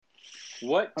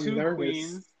What I'm two nervous.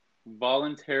 queens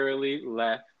voluntarily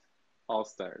left All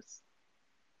Stars?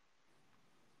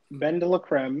 Ben de la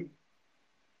Creme.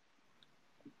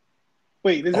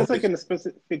 Wait, is Oh, this like in a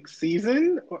specific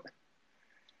season?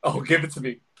 oh, give it to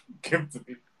me. Give it to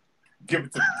me. Give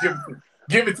it to me. Give it to me.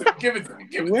 Give it to me. Give it to me.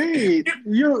 Give it to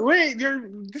me. You're.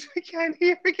 I can't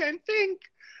hear. I can't think.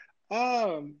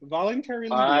 Voluntarily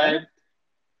Five, left.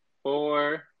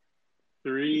 4,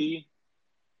 3,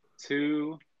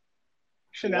 2,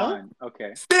 Chanel. 1.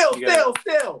 Okay, Still, you got it. still,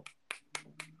 still.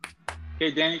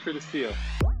 Okay, Danny for the steal.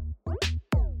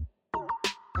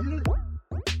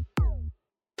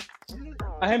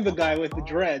 I am the guy with the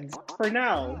dreads for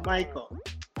now, Michael.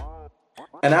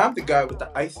 And I'm the guy with the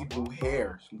icy blue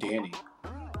hair, Danny.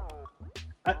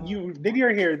 You did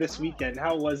your hair this weekend.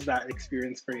 How was that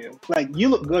experience for you? Like, you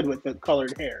look good with the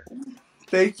colored hair.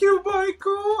 Thank you,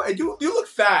 Michael. And you look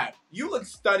fab. You look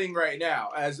stunning right now,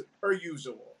 as per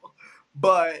usual.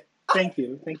 But Thank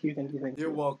you, thank you, thank you, thank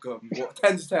you're you. welcome. Well,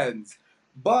 tens.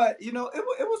 But, it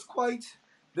was quite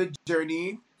the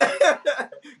journey.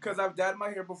 Because I've dyed my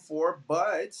hair before,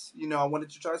 but, I wanted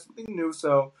to try something new.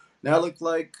 So now I look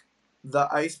like the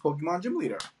ice Pokemon gym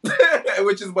leader,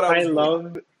 which is what I I was going.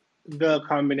 love the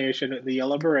combination of the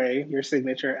yellow beret, your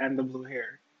signature, and the blue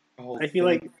hair. Oh, I feel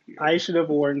thank like you. I should have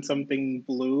worn something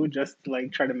blue just to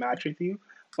like try to match with you,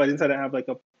 but instead I have like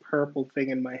a purple thing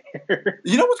in my hair.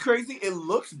 You know what's crazy? It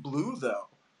looks blue, though.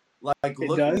 Like, It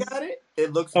looking does. at it,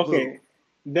 it looks blue. Okay,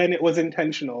 then it was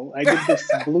intentional. I did this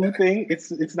blue thing.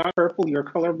 It's not purple. You're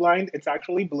colorblind. It's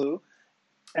actually blue,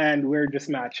 and we're just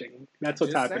matching. That's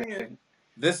what's Just happening. saying.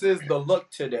 This is the look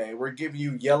today. We're giving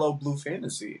you yellow blue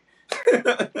fantasy.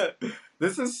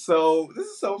 This is so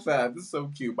fab. This is so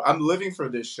cute. But I'm living for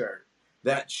this shirt.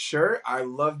 That shirt, I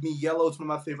love me yellow. It's one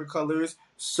of my favorite colors.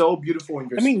 So beautiful in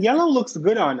your I mean, skin. yellow looks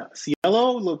good on us.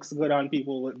 Yellow looks good on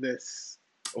people with this.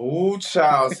 Oh,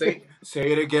 child. Say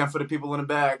it again for the people in the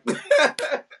back.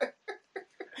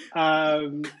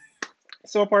 Um,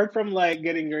 so apart from like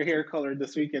getting your hair colored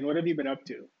this weekend, what have you been up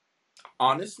to?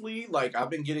 Honestly, like I've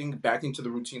been getting back into the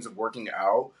routines of working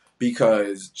out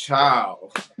because,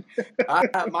 child, I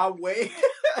have my weight,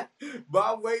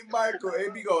 my weight, Michael,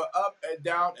 it be going up and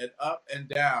down and up and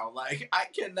down. Like I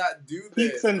cannot do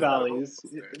Peaks this. and It's not a roller valleys.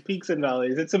 coaster. Peaks and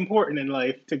valleys. It's important in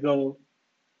life to go,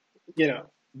 you know.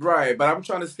 Right, but I'm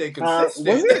trying to stay Was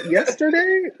consistent. it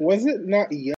yesterday? Was it not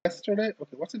yesterday?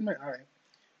 Okay, what's in my eye?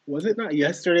 Was it not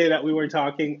yesterday that we were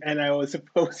talking and I was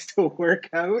supposed to work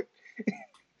out?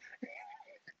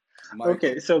 Michael.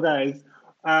 Okay, so guys,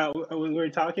 we were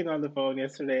talking on the phone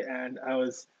yesterday and I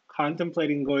was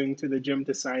contemplating going to the gym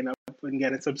to sign up and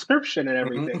get a subscription and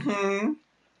everything. Mm-hmm.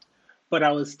 But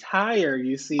I was tired,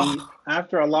 you see,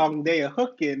 after a long day of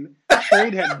hooking,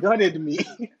 trade had gutted me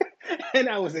and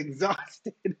I was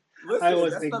exhausted. I Listen,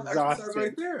 was that's enough exercise right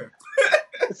exhausted. there.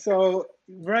 So,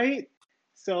 right?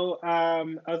 So, I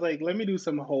was like, let me do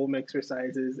some home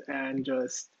exercises and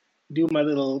just do my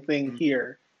little thing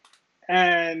here.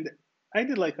 And I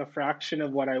did like a fraction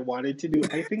of what I wanted to do.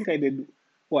 I think I did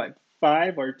what,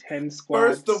 5 or 10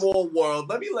 First of squats, all, world,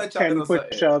 let me let y'all 10 know something.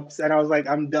 push-ups, and I was like,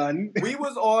 I'm done. We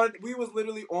was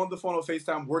literally on the phone on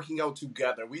FaceTime working out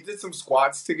together. We did some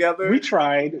squats We together.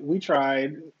 tried. We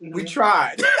tried. We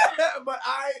tried. But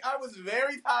I was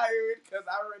very tired because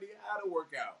I already had a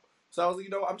workout. So I was like,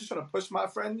 I'm just trying to push my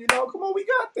friend, come on, we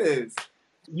got this.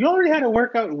 You already had a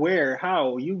workout where?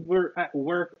 How? You were at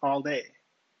work all day.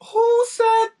 Who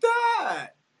said that?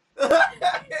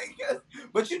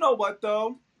 But you know what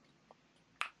though?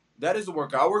 That is a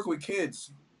workout. I work with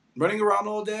kids. Running around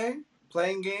all day,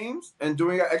 playing games, and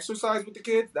doing exercise with the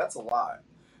kids, that's a lot.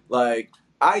 Like,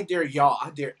 I dare y'all, I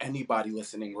dare anybody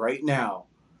listening right now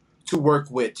to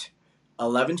work with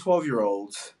 11, 12 year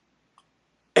olds.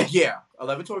 Yeah,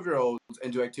 11, 12 year olds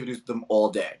and do activities with them all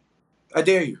day. I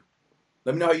dare you.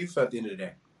 Let me know how you felt at the end of the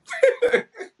day.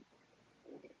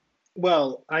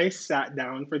 Well, I sat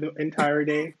down for the entire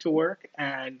day to work,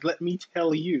 and let me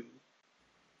tell you,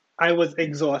 I was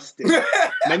exhausted.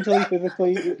 Mentally,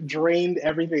 physically, drained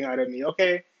everything out of me,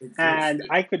 okay? And Exhausted.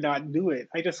 I could not do it.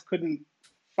 I just couldn't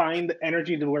find the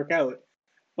energy to work out.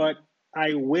 But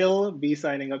I will be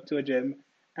signing up to a gym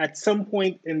at some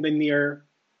point in the near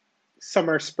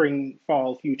summer, spring,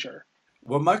 fall future.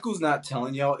 What Michael's not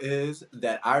telling y'all is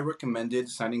that I recommended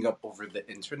signing up over the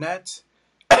internet.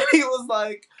 And he was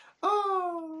like,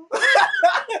 oh.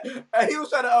 And he was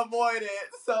trying to avoid it.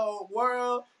 So,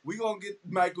 world, we gonna get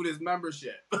Michael this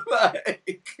membership.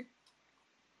 Like,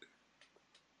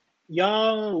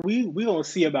 Y'all, we gonna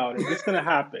see about it. It's gonna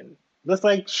happen. Just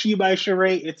like She by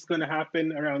Sheree, it's gonna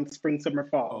happen around spring, summer,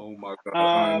 fall. Oh my god,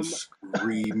 I'm Um,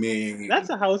 screaming. that's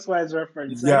a Housewives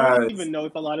reference. I don't Yes. even know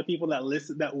if a lot of people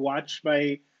that watch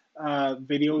my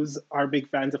videos are big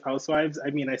fans of Housewives. I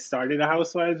mean, I started a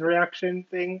Housewives reaction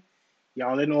thing.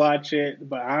 Y'all didn't watch it,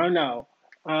 but I don't know.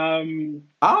 Um,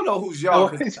 I don't know who's I y'all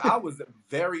because wanted I to, was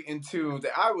very in tune.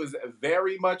 I was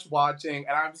very much watching,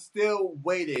 and I'm still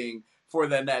waiting for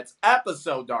the next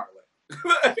episode, darling.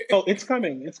 oh, it's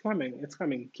coming. It's coming. It's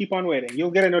coming. Keep on waiting.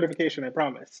 You'll get a notification, I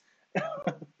promise.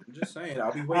 I'm just saying,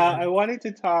 I'll be I waiting. wanted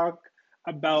to talk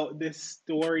about this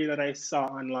story that I saw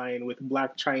online with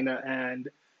Black China and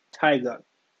Tyga.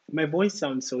 My voice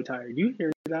sounds so tired. Do you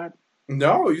hear that?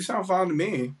 No, you sound fine to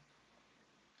me.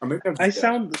 Or maybe I'm I just deaf.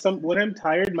 sound some when I'm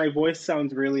tired, my voice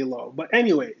sounds really low. But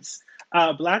anyways,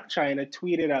 Black China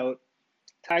tweeted out,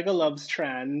 "Tyga loves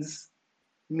trans,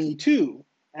 me too,"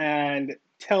 and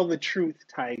tell the truth,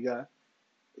 Tyga.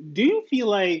 Do you feel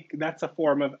like that's a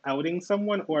form of outing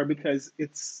someone, or because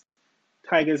it's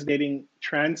Tyga's dating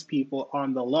trans people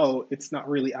on the low, it's not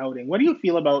really outing? What do you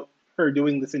feel about her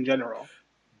doing this in general?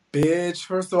 Bitch,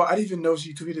 first of all, I didn't even know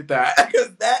she tweeted that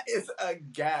because that is a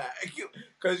gag.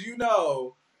 Because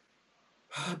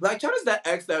Black China's that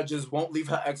ex that just won't leave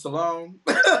her ex alone.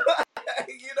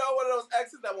 One of those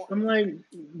exes that won't. I'm like,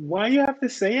 why you have to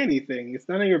say anything? It's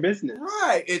none of your business.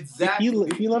 Right, If he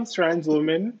exactly. loves trans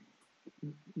women,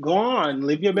 go on,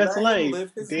 live your best Let him life,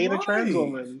 live his date a trans life.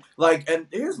 woman, Like, and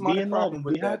here's be my in love, problem be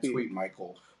with that happy. tweet,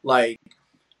 Michael. Like,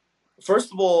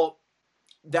 first of all,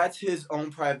 that's his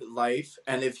own private life,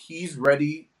 and if he's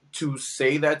ready to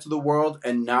say that to the world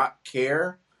and not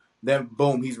care, then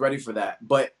boom, he's ready for that.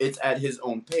 But it's at his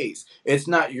own pace. It's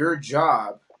not your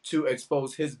job to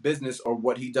expose his business or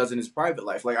what he does in his private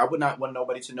life. Like, I would not want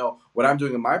nobody to know what I'm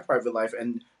doing in my private life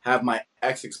and have my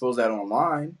ex expose that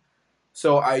online.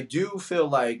 So I do feel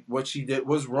like what she did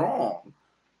was wrong.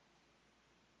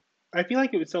 I feel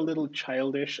like it was a little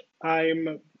childish. I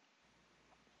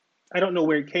don't know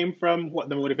where it came from, what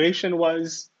the motivation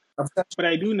was, but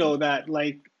I do know that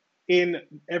like in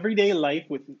everyday life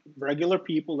with regular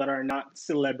people that are not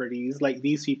celebrities like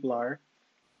these people are,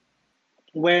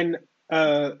 when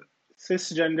a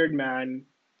cisgendered man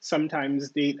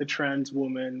sometimes date a trans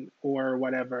woman or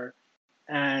whatever,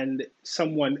 and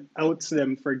someone outs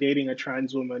them for dating a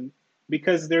trans woman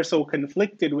because they're so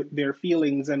conflicted with their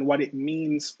feelings and what it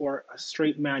means for a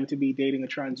straight man to be dating a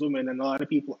trans woman, and a lot of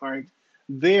people aren't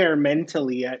there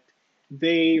mentally yet,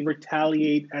 they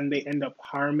retaliate and they end up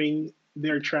harming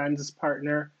their trans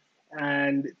partner,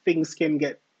 and things can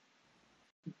get,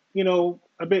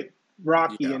 a bit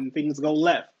rocky Yeah. and things go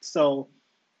left. So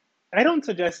I don't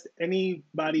suggest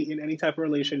anybody in any type of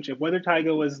relationship, whether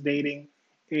Tyga was dating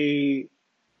a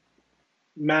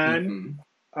man,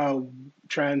 Mm-hmm. a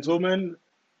trans woman,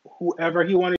 whoever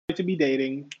he wanted to be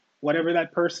dating, whatever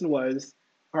that person was,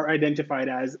 are identified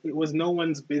as. It was no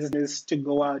one's business to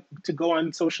go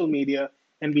on social media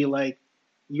and be like,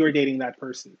 "You're dating that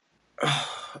person."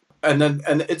 And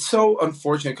it's so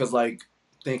unfortunate because like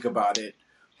think about it,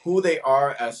 who they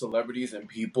are as celebrities and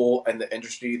people and the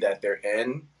industry that they're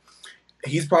in.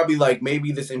 He's probably like,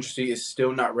 maybe this industry is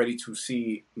still not ready to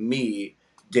see me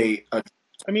date a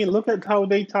I mean, look at how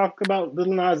they talk about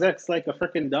Little Nas X like a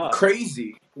freaking dog.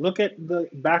 crazy. Look at the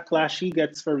backlash he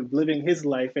gets for living his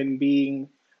life and being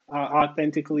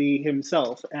authentically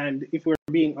himself. And if we're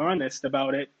being honest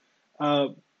about it, uh,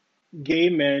 gay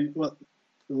men, well,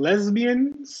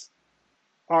 lesbians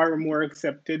are more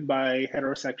accepted by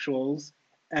heterosexuals,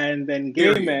 and then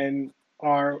gay Period. men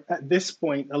are at this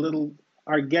point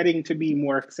are getting to be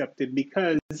more accepted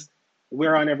because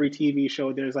we're on every TV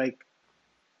show. There's like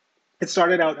it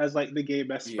started out as like the gay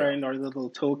best Yeah. friend or the little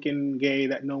token gay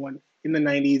that no one in the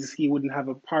 90s he wouldn't have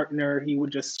a partner, he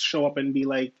would just show up and be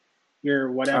like you're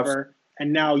Absolutely. whatever,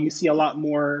 and now you see a lot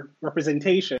more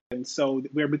representation, so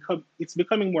it's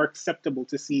becoming more acceptable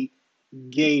to see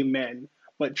gay men,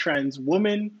 but trans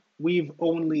women, we've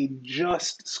only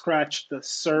just scratched the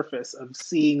surface of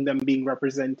seeing them being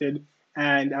represented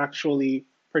and actually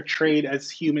portrayed as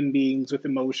human beings with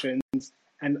emotions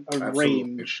and a Absolutely.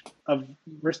 range of.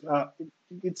 Uh,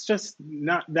 it's just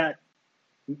not that.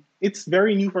 It's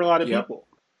very new for a lot of Yep. people.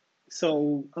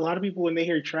 So a lot of people, when they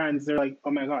hear trans, they're like,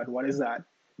 "Oh my god, what is that?"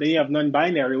 Then you have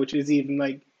non-binary, which is even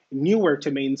like newer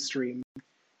to mainstream.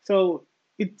 So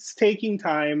it's taking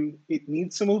time. It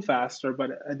needs to move faster,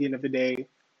 but at the end of the day,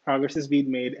 progress is being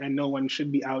made, and no one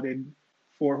should be outed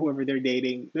for whoever they're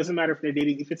dating. Doesn't matter if they're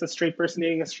dating, if it's a straight person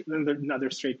dating another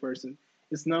straight person.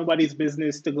 It's nobody's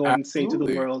business to go and say to the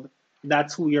Absolutely. world,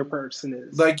 that's who your person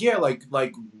is. Like yeah, like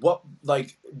what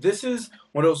like this is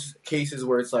one of those cases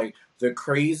where it's like the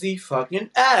crazy fucking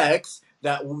ex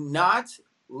that will not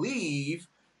leave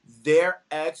their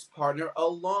ex partner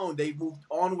alone. They moved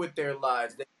on with their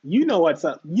lives. You know what's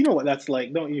up. You know what that's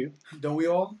like, don't you? Don't we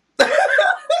all?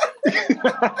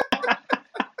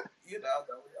 You know,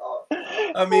 don't we all?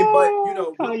 I mean, but you Oh, know,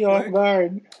 real caught you off quick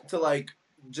guard. to like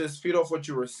just feed off what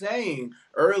you were saying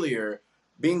earlier.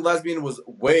 Being lesbian was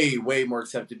way, way more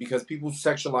accepted because people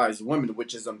sexualize women,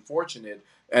 which is unfortunate,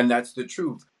 and that's the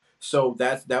truth. So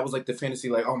that was like the fantasy,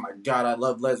 like, oh my god, I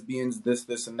love lesbians,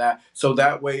 this, and that. So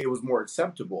that way, it was more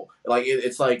acceptable. Like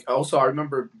it's like also, I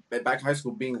remember back in high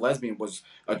school, being lesbian was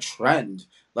a trend.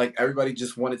 Like everybody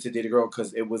just wanted to date a girl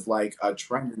because it was like a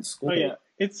trend in Oh school. yeah,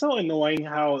 it's so annoying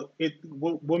how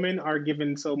women are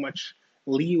given so much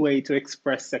leeway to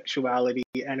express sexuality,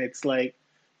 and it's like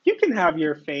you can have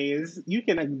your phase, you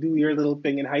can do your little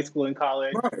thing in high school and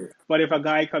college, Right, but if a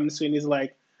guy comes to you and he's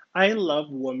like, "I love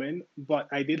women, but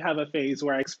I did have a phase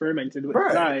where I experimented with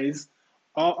right. guys,"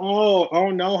 oh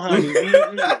no, honey,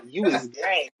 mm-mm, you is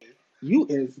gay, you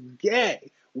is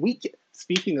gay.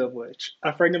 Speaking of which,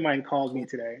 a friend of mine called me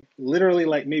today, literally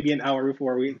like maybe an hour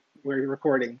before we were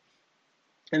recording,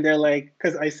 and they're like,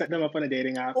 because I set them up on a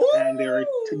dating app, and they were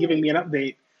giving Ooh, me an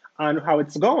update on how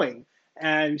it's going.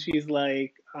 And she's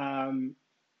like,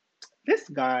 this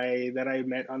guy that I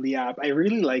met on the app, I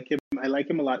really like him. I like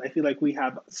him a lot. I feel like we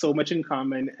have so much in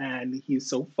common, and he's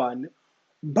so fun.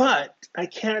 But I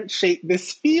can't shake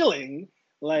this feeling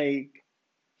like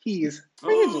he's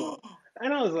fragile.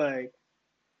 And I was like,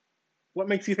 what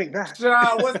makes you think that?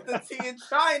 Child, what's the tea in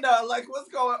China? Like, what's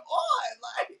going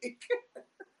on? Like,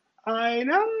 I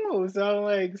know. So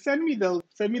like send me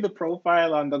the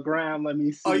profile on the gram. Let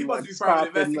me oh, see you must be what's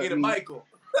private popping. Let investigator me Michael.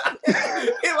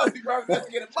 He must be private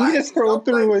investigator we just Michael. scroll Don't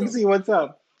play through with and him. see what's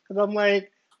up. Because I'm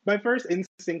like, my first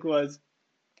instinct was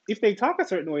if they talk a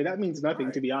certain way, that means nothing,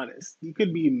 to Right. be honest. You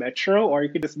could be metro, or you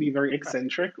could just be very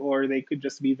eccentric, or they could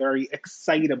just be very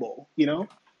excitable, you know?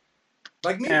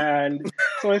 Like me. And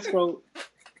so I scroll,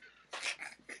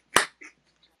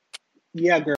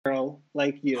 yeah, girl,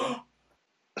 like you.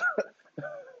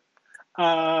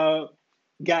 Uh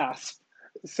gasp.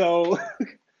 So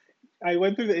I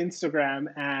went through the Instagram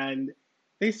and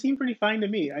they seem pretty fine to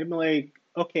me. I'm like,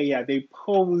 okay, yeah, they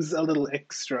pose a little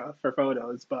extra for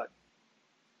photos, but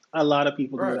a lot of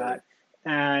people do Right. that.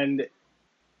 And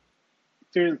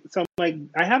so I'm like,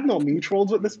 I have no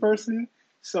mutuals with this Mhm. person.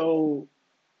 So,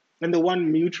 and the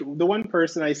one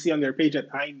person I see on their page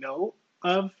that I know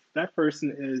of, that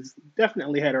person is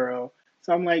definitely hetero.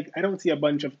 So I'm like, I don't see a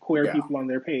bunch of queer Yeah. people on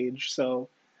their page. So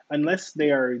unless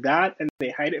they are that and they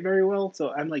hide it very well,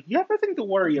 so I'm like, you have nothing to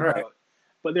worry Right. about.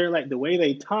 But they're like the way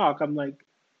they talk, I'm like,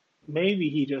 maybe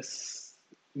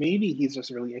maybe he's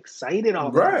just really excited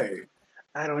all the time. Right.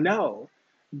 I don't know.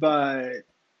 But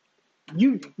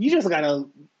you just gotta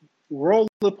roll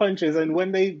the punches, and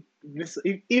when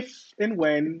if and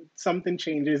when something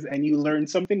changes and you learn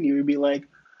something new, you'd be like,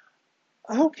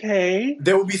 okay,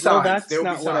 There will be well, signs. There that's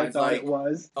will be not what I signs thought it like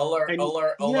was. alert, And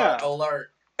alert, alert, yeah,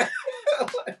 alert.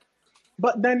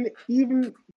 but then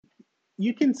even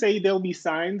you can say there'll be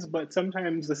signs, but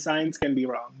sometimes the signs can be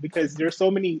wrong because there's so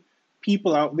many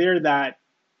people out there that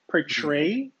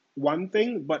portray one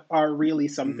thing but are really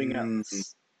something Mm,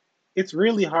 else. It's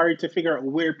really hard to figure out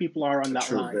where people are on that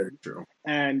true. Very line. true.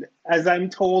 And as I'm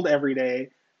told every day,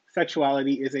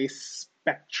 sexuality is a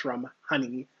spectrum,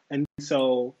 honey. And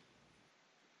so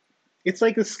it's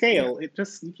like a Yeah. scale. It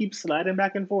just you keep sliding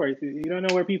back and forth. You don't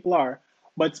know where people are.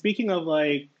 But speaking of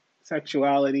like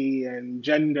sexuality and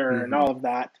gender and Hmm. all of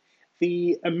that,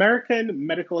 the American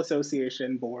Medical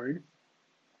Association board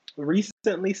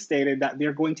recently stated that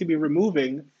they're going to be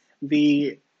removing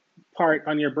the part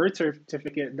on your birth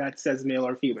certificate that says male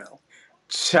or female.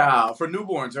 Child for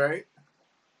newborns, right?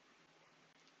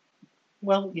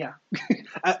 Well, yeah.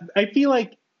 I feel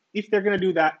like if they're gonna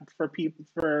do that for people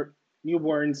for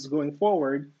newborns going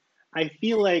forward, I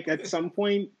feel like at some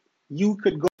point you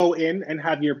could go in and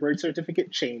have your birth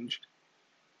certificate changed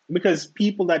because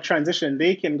people that transition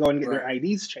they can go and get their Right.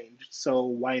 IDs changed. So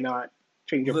why not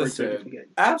change your birth Listen, certificate?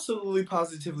 absolutely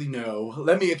positively no.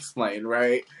 Let me explain,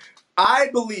 right? I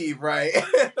believe, right?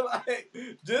 Like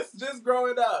just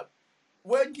growing up,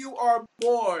 when you are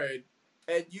born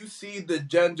and you see the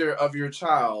gender of your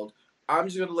child, I'm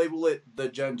just gonna label it the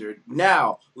gender.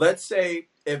 Now, let's say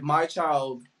if my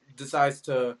child decides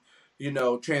to,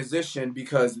 transition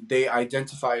because they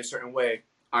identify a certain way,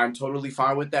 I'm totally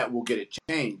fine with that. We'll get it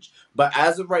changed. But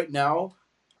as of right now,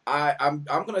 I'm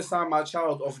gonna sign my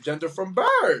child off gender from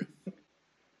birth.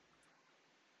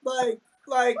 Like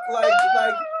like,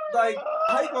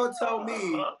 how you gonna tell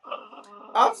me?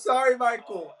 I'm sorry,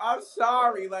 Michael. I'm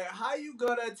sorry. Like, how you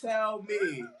gonna tell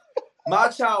me? My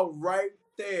child right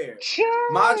there.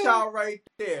 My Child. child right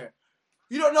there.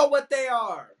 You don't know what they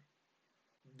are.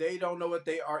 They don't know what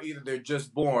they are either. They're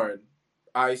just born.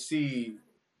 I see.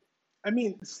 I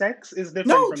mean, sex is different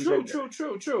No, from true, gender. true,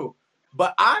 true, true.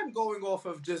 But I'm going off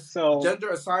of just So, gender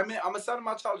assignment. I'm assigning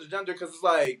my child to gender because it's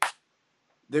like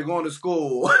they're going to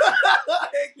school.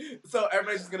 So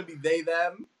everybody's just gonna be they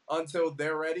them until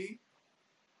they're ready.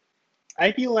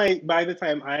 I feel like by the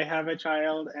time I have a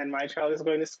child and my child is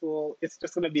going to school, it's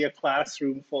just going to be a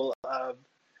classroom full of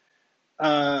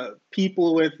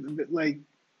people with like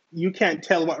you can't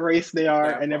tell what race they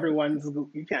are, That and part. everyone's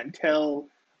you can't tell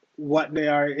what they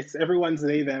are. It's everyone's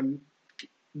they them.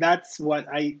 That's what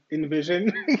I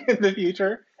envision in the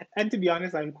future. And to be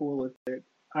honest, I'm cool with it.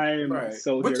 I'm Right.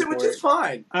 so Which here which for is it.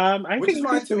 fine. I Which is think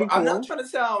fine it's too. pretty I'm not cool. trying to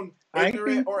sound I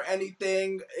ignorant think or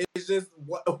anything. It's just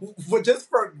what just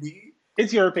for me.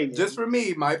 it's your Just opinion. for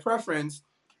me, my preference.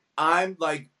 I'm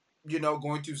like,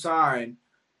 going to sign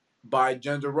by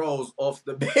gender roles off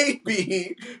the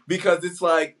baby because it's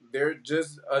like they're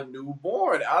just a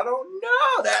newborn. I don't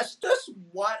know. That's just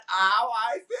how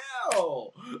I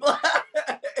feel.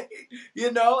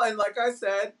 And like I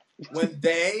said, when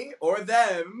they or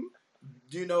them,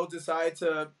 decide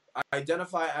to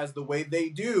identify as the way they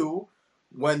do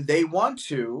when they want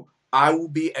to, I will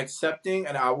be accepting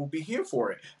and I will be here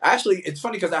for it. Actually, it's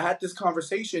funny because I had this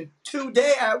conversation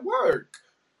today at work.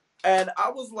 And I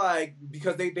was like,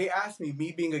 because they asked me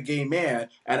being a gay man,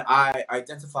 and I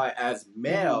identify as Hmm.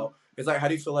 male, it's like, how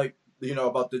do you feel like,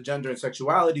 about the gender and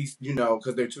sexuality,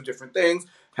 because they're two different things.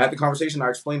 Had the conversation, I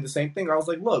explained the same thing. I was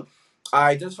like, look,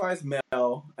 I identify as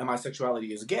male, and my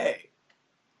sexuality is gay.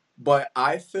 But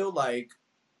I feel like,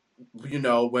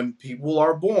 when people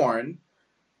are born,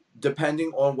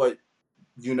 depending on what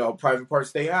private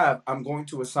parts they have, I'm going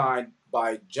to assign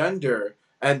by gender.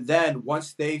 And then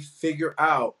once they figure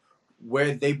out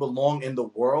where they belong in the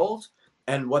world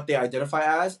and what they identify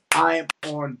as, I am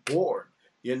on board.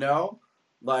 You know,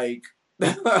 like,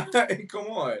 come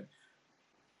on.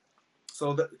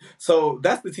 So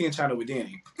that's the teen channel with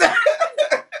Danny.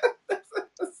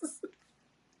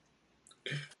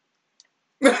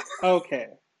 Okay.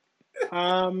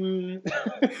 Um,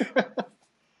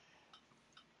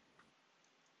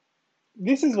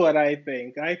 this is what I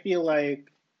think. I feel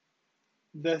like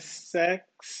the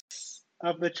sex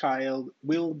of the child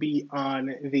will be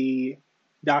on the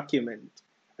document,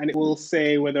 and it will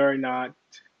say whether or not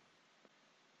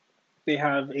they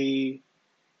have a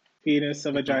penis,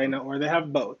 a Mhm. vagina, or they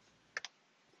have both.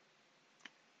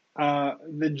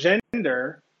 The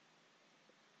gender,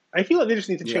 I feel like they just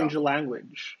need to Yeah. change the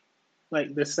language.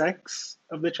 Like the sex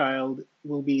of the child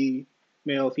will be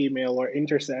male, female, or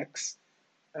intersex,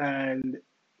 and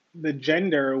the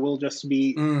gender will just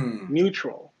be Mm.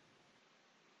 neutral.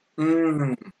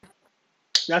 Mm.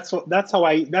 That's how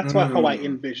I Mm.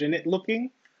 envision it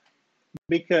looking,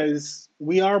 because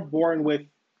we are born with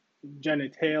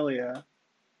genitalia.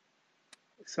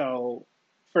 So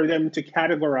for them to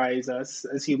categorize us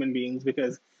as human beings,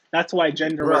 because that's why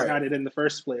gender was Right. added in the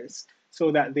first place,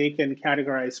 so that they can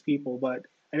categorize people. But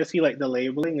I just feel like the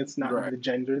labeling, it's not Right. the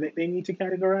gender that they need to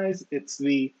categorize, it's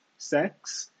the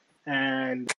sex.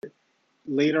 And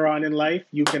later on in life,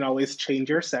 you can always change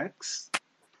your sex.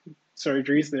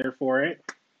 Surgery's there for it.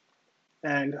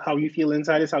 And how you feel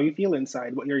inside is how you feel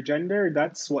inside. But your gender,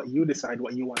 that's what you decide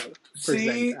what you want to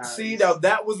present See, now as.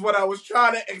 that was what I was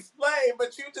trying to explain,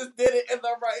 but you just did it in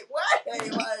the right way.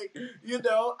 Like,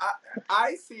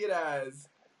 I see it as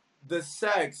the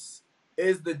sex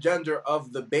is the gender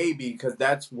of the baby because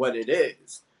that's what it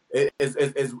is. It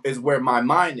is where my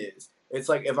mind is. It's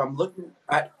like if I'm looking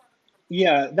at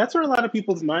Yeah, that's where a lot of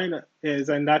people's mind is,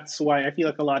 and that's why I feel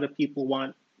like a lot of people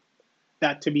want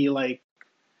that to be like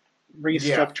yeah,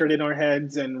 restructured in our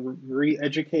heads and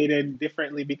re-educated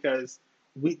differently, because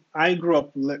I grew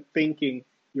up thinking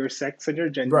your sex and your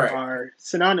gender right. are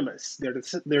synonymous.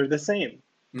 They're the same,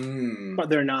 Mm, but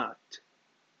they're not.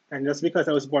 And just because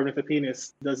I was born with a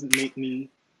penis doesn't make me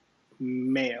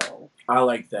male. I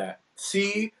like that.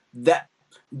 See,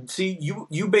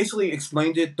 you basically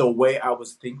explained it the way I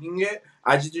was thinking it.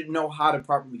 I just didn't know how to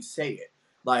properly say it.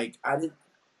 Like I didn't.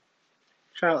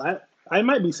 Child, I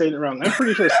might be saying it wrong. I'm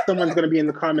pretty sure someone's gonna be in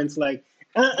the comments like,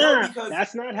 No, because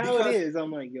that's not how it because is.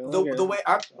 I'm like, yo, the okay, way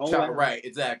I hold child, on. right,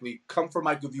 exactly. Come for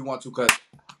Mike if you want to, because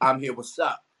I'm here. What's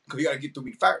up? Because you gotta get through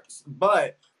me first.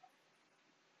 But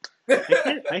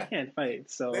I can't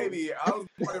fight. So baby, I was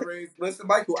born and raised. Listen,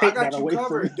 Michael, I take that got you away from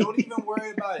covered. Don't me. even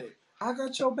worry about it. I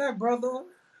got your back, brother.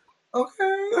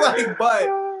 Okay. Like, but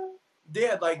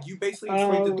yeah, like you basically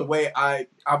explained it the way I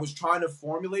was trying to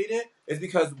formulate it is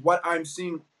because what I'm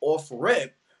seeing off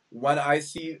rip when I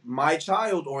see my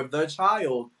child or the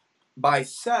child by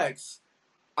sex,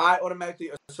 I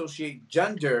automatically associate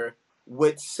gender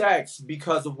with sex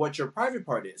because of what your private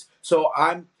part is. So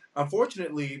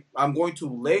unfortunately I'm going to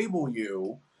label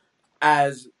you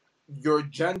as your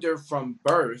gender from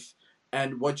birth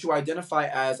and what you identify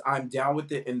as I'm down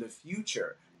with it in the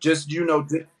future. Just you know?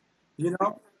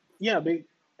 Yeah,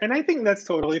 and I think that's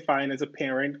totally fine as a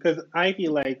parent because I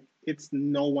feel like it's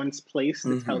no one's place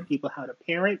to tell Mm-hmm. people how to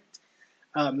parent.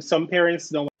 Some parents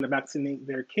don't want to vaccinate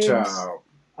their kids. Child.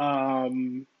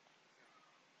 Um,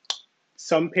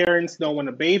 some parents don't want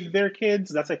to bathe their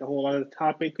kids. That's like a whole other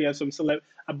topic. We have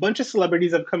a bunch of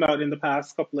celebrities have come out in the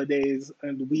past couple of days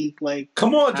and week like,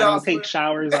 Come on, I don't take Jocelyn.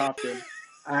 showers often.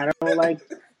 I don't like.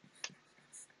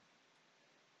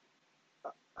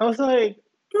 I was like,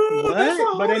 Ooh, that's a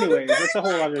what? But whole other anyways, that's thing. a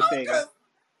whole Like, other thing.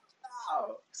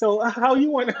 oh, So how you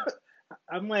want to?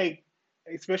 I'm like,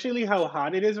 especially how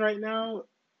hot it is right now.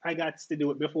 I got to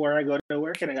do it before I go to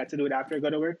work, and I got to do it after I go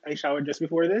to work. I showered just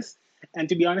before this, and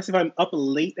to be honest, if I'm up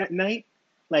late at night,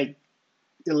 like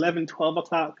 11, 12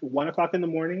 o'clock, 1 o'clock in the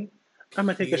morning, I'm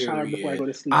gonna take a shower before I go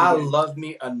period. to sleep I again love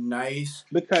me a nice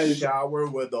because shower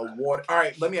with a water. All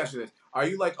right, let me ask you this: are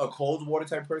you like a cold water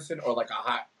type person or like a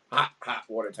hot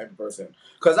water type of person?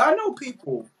 Because I know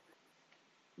people.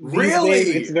 these days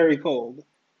it's Really? very cold.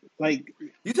 Like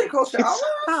You take cold it's showers?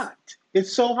 hot.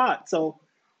 It's so hot. So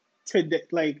today,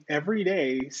 like every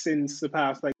day since the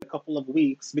past like a couple of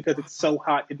weeks, because it's so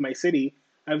hot in my city,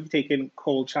 I've taken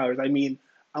cold showers. I mean,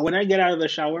 when I get out of the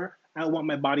shower, I want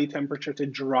my body temperature to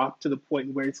drop to the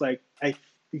point where it's like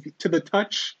to the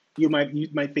touch, you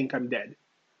might think I'm dead.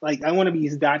 Like I want to be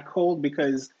that cold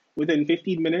because within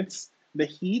 15 minutes, the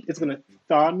heat is gonna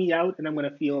thaw me out, and I'm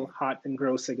gonna feel hot and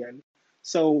gross again.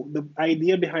 So the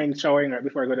idea behind showering right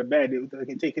before I go to bed,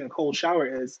 like taking a cold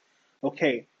shower, is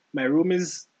okay. My room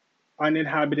is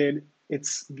uninhabited.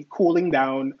 It's cooling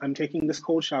down. I'm taking this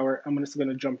cold shower. I'm just going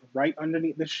to jump right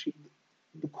underneath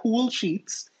the cool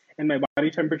sheets, and my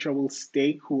body temperature will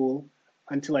stay cool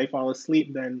until I fall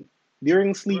asleep. Then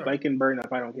during sleep, Right. I can burn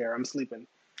up. I don't care. I'm sleeping.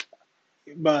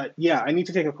 But yeah, I need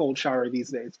to take a cold shower these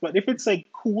days. But if it's like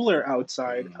cooler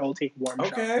outside, Mm. I'll take warm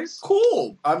Okay, showers.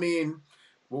 cool. I mean,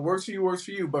 what works for you works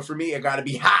for you, but for me, it got to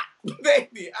be hot,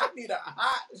 baby. I need a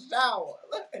hot shower.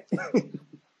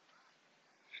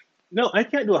 No, I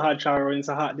can't do a hot shower when it's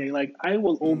a hot day. Like I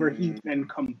will overheat and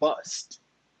Mm. combust.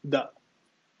 Duh.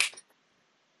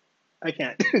 I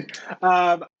can't.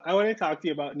 I want to talk to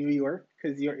you about New York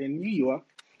because you're in New York,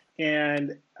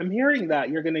 and I'm hearing that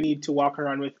you're going to need to walk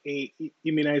around with a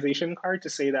immunization card to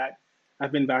say that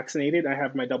I've been vaccinated. I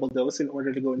have my double dose in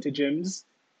order to go into gyms,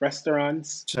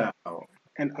 restaurants, Child,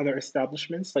 and other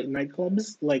establishments like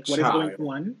nightclubs. Like, what is going child.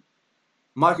 on?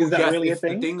 Michael, Is that yes, really a it's the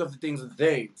thing? thing of the things of the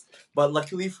things. But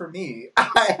luckily for me,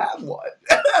 I have one.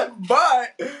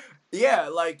 But yeah,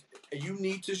 like you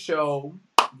need to show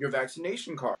your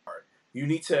vaccination card. You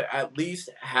need to at least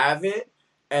have it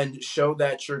and show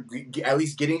that you're at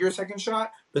least getting your second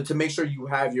shot, but to make sure you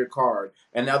have your card.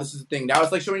 And now this is the thing. Now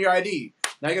it's like showing your ID.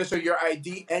 Now you gotta show your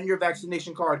ID and your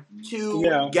vaccination card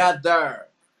Yeah. together.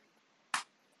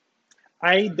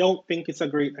 I don't think it's a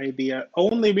great idea,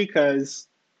 only because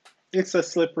it's a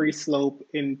slippery slope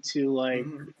into like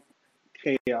Mhm.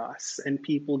 chaos and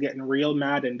people getting real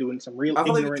mad and doing some real I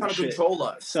feel like they're ignorant trying to shit. control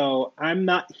us. So I'm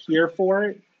not here for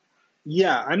it.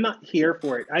 Yeah, I'm not here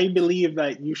for it. I believe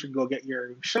that you should go get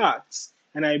your shots.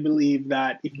 And I believe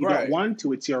that if you don't Right. want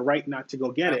to, it's your right not to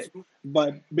go get it. Absolutely.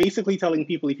 But basically telling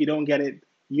people if you don't get it,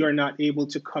 you're not able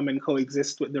to come and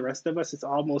coexist with the rest of us. It's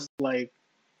almost like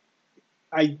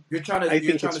I I You're think trying to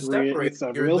it's real. separate. It's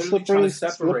a You're real literally trying to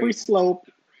slippery separate. slope.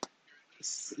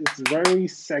 It's very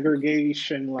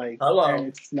segregation like, and Hello.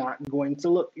 it's not going to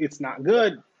look. It's not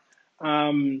good.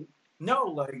 Um, No,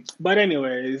 like but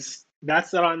anyways,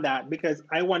 that's not on that because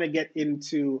I want to get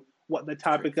into what the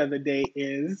topic crazy. of the day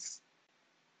is.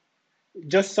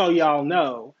 Just so y'all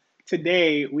know,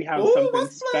 today we have Oh, something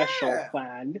what's special planned?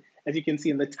 planned, as you can see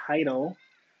in the title.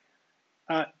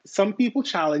 Some people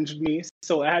challenged me,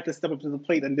 so I had to step up to the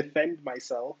plate and defend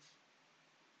myself.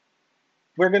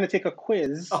 We're gonna take a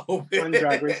quiz Oh, on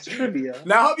Drag Race trivia.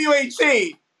 now I hope you ain't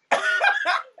cheat.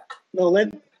 So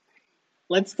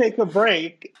let's take a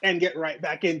break and get right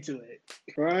back into it.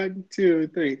 1, 2,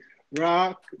 3.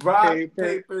 Rock, Rock, paper.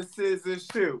 paper, scissors,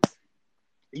 shoot.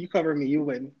 You cover me, you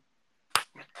win.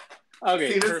 Okay,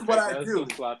 See, this is what perfect. I That was so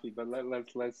do. sloppy, but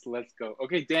let's go.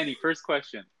 Okay, Danny, first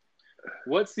question.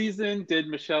 What season did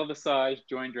Michelle Visage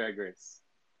join Drag Race?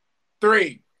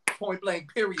 3. Point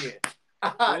blank, period.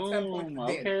 10 points Boom. for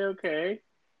Danny. Okay.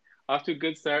 Off to a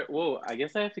good start. Whoa, I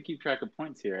guess I have to keep track of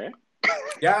points here, eh?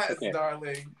 Yes, Okay.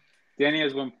 darling. Danny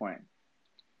has 1 point.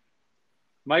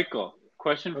 Michael,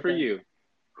 question for Okay. you.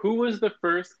 Who was the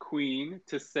first queen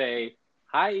to say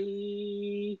hi?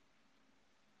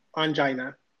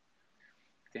 Angina.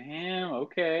 Damn,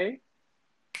 okay.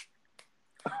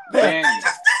 Man, Danny.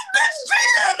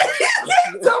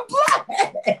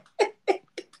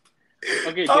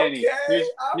 Okay, Danny, Okay, here's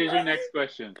your alright. next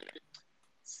question.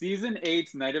 Season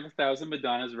 8's Night of a Thousand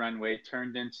Madonnas runway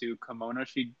turned into Kimono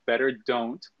She Better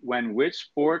Don't when which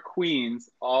 4 queens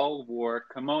all wore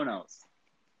kimonos?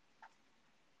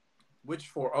 Which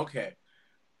 4? Okay.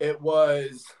 It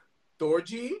was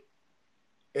Thorgy.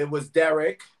 It was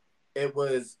Derek. It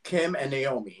was Kim and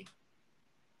Naomi.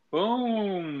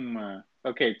 Boom.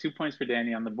 Okay, 2 points for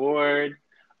Danny on the board.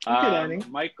 Okay, Danny.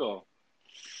 Michael,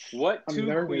 what I'm 2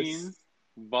 nervous. queens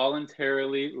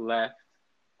voluntarily left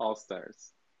All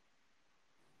Stars?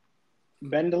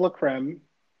 Ben de la Creme.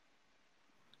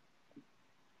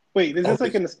 Wait, is this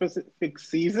like in a specific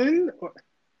season?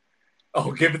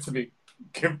 Oh, give it to me.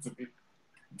 Give it to me.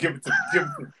 Give it to me. Give it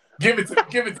to me. Give it to me.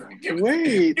 Give it to me. Give it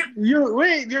Wait, to me.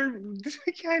 you're.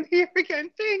 I can't hear. I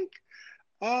can't think.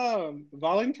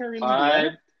 Voluntarily 5,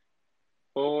 left.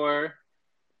 4,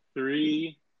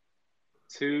 3,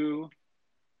 2,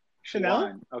 Chanel.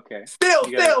 1. Okay. Still.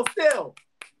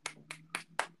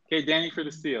 Okay, Danny for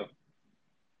the steal.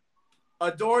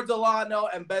 Adore Delano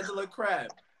and Ben de la Creme.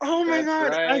 Oh my That's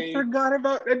God! I right. forgot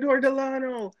about Adore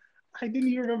Delano. I didn't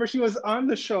even remember she was on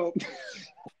the show.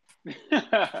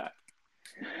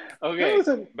 Okay,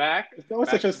 that back was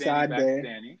such a to Danny, sad back day. to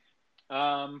Danny.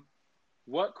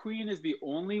 What queen is the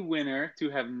only winner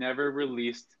to have never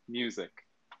released music?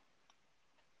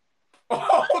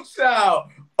 Oh, child.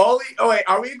 Only. Oh wait,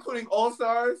 are we including All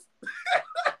Stars?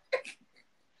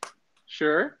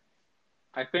 Sure,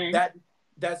 I think.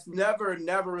 That's never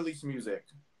released music.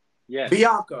 Yes,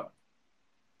 Bianca.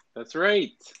 that's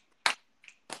right.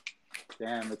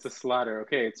 Damn, it's a slaughter.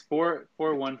 Okay, it's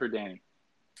 4-1 for Danny.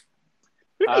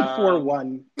 Like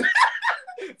 4-1.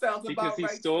 Sounds Because about he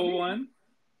right. stole one,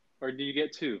 or do you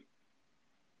get 2?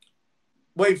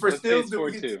 Wait, for Let's say steals, it's do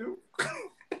we get 4-2. 2?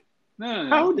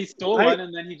 No. He stole one,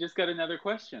 and then he just got another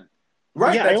question.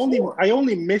 Right, Yeah, that's 4. I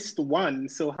only missed one.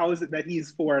 So how is it that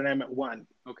he's 4 and I'm at 1?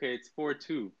 Okay, it's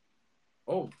 4-2.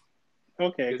 Oh.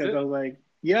 Okay, Is because it? I was like,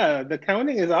 yeah, the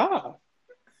counting is off.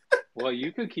 Well,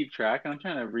 you could keep track. I'm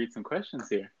trying to read some questions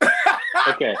here.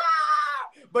 Okay.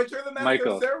 But you're the master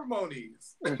Michael. of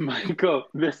ceremonies. Michael,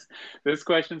 this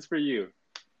question's for you.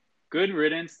 Good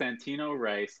riddance, Santino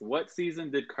Rice. What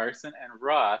season did Carson and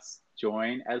Ross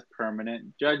join as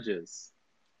permanent judges?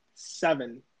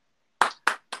 7.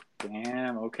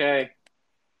 Damn, okay.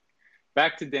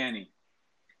 Back to Danny.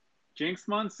 Jinx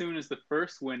Monsoon is the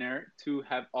first winner to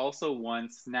have also won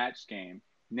Snatch Game.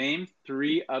 Name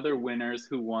 3 other winners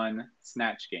who won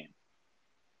Snatch Game.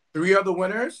 3 other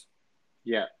winners?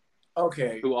 Yeah.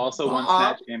 Okay. Who also won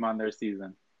Snatch Game on their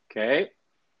season. Okay.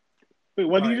 Wait,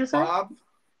 what did you just say? Bob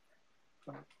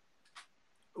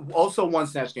also won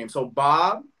Snatch Game. So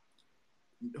Bob,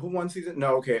 who won season?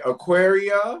 No, okay.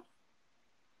 Aquaria.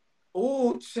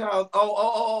 Oh, child.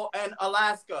 Oh, and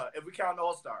Alaska, if we count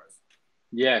All Stars.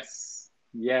 Yes.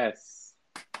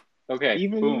 Okay,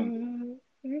 boom.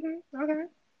 Okay.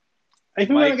 If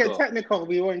we want to get technical,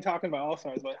 we weren't talking about All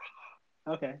Stars, but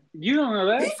okay. You don't know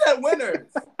that. He said winners.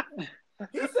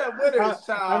 Child.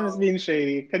 I'm just being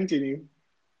shady. Continue.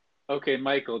 Okay,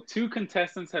 Michael. 2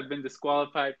 contestants have been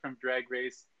disqualified from Drag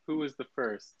Race. Who was the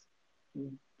first?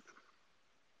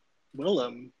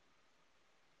 Willem.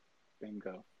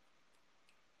 Bingo.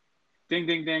 Ding,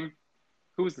 ding, ding.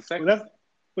 Who was the second? Well,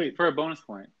 wait. For a bonus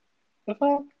point. The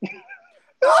fuck?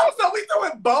 Oh, so we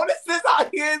doing bonuses out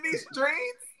here in these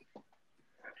streets?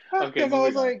 Okay, Because I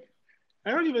was like,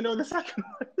 I don't even know the second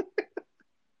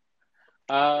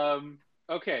one.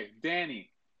 Okay, Danny.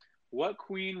 What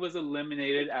queen was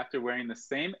eliminated after wearing the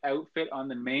same outfit on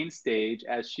the main stage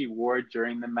as she wore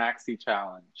during the Maxi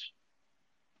Challenge?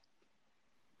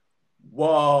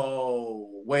 Whoa.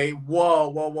 Wait,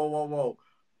 whoa.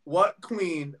 What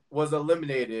queen was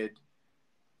eliminated?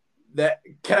 That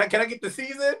can I get the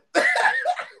season?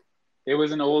 It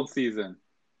was an old season.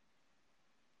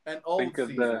 An old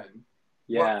season.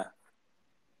 The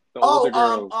older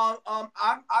girls.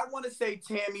 I want to say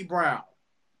Tammy Brown.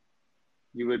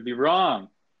 You would be wrong.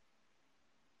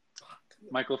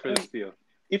 Michael for the steal.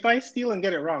 If I steal and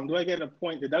get it wrong, do I get a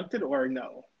point deducted or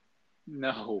no?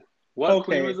 No. What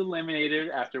queen was eliminated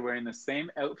after wearing the same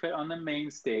outfit on the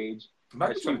main stage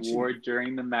as she wore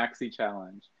during the Maxi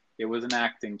Challenge? It was an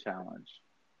acting challenge.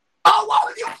 Oh, well,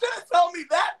 you should have told me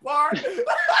that part.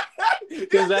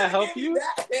 Does that help you?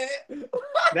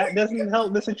 That doesn't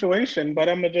help the situation, but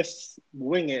I'm gonna just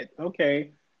wing it.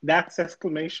 Okay, that's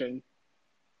exclamation.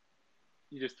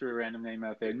 You just threw a random name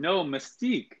out there. No,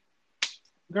 Mystique.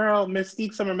 Girl,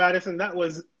 Mystique Summer Madison, that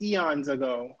was eons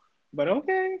ago. But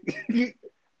okay. I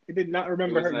did not It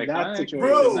remember was her an in that iconic, it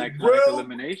was an situation. iconic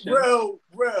elimination.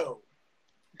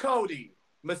 Cody,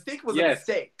 Mystique was a Yes.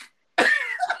 mistake.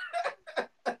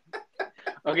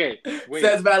 Okay, wait.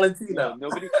 Says Valentina. No,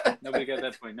 nobody got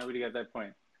that point. Nobody got that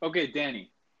point. Okay,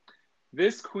 Danny.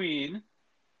 This queen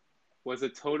was a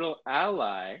total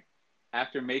ally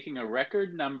after making a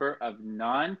record number of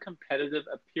non-competitive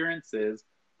appearances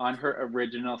on her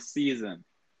original season.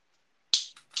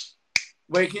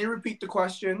 Wait, can you repeat the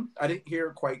question? I didn't hear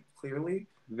it quite clearly.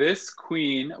 This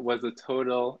queen was a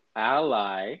total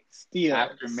ally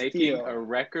after making a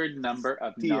record number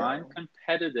of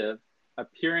non-competitive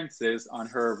appearances on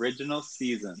her original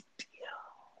season.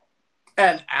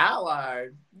 An ally?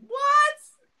 What?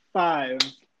 5.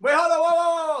 Wait, hold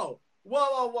on.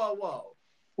 Whoa.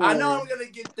 I know I'm going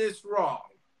to get this wrong,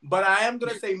 but I am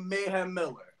going to say Mayhem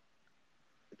Miller.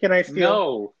 Can I steal?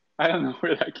 No, I don't know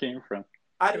where that came from.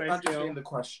 I didn't understand the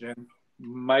question.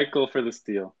 Michael for the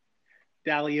steal.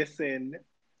 Dahlia Sin.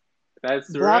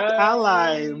 That's Brock right.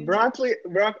 Ally. Brock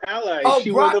Ally. Oh, she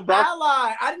Brock won the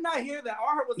Ally. I did not hear that. All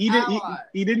I heard was Ally.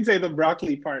 He didn't say the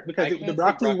broccoli part because the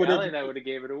broccoli would have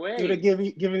gave it away. It would have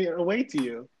given it away to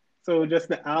you. So just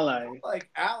the ally. Like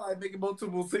ally making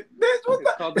multiple. It's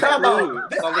called the clue.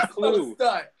 It's called the clue.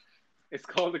 It's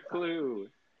called a clue.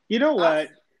 You know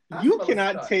what? You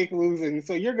cannot take losing,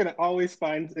 so you're gonna always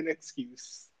find an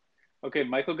excuse. Okay,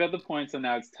 Michael got the point, so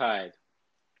now it's tied.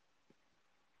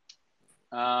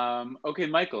 Okay,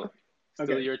 Michael,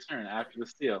 still your turn after the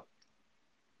steal.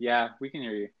 Yeah, we can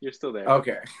hear you. You're still there.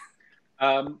 Okay.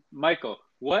 Michael,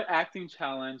 what acting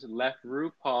challenge left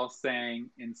RuPaul saying,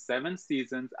 in 7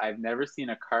 seasons, I've never seen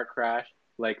a car crash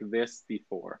like this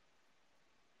before?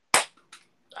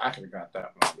 I forgot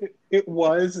that one. It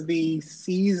was the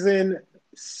season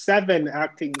 7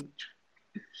 acting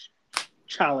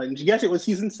challenge. Yes, it was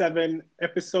season 7,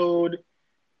 episode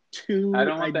 2. I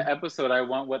don't want the episode. I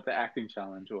want what the acting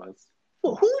challenge was.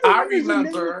 Well, who I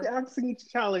remember the acting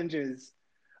challenges?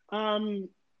 It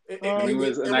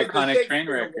was an iconic train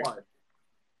wreck.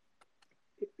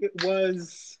 It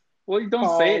was. Well, you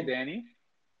don't say it, Danny.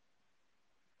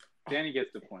 Danny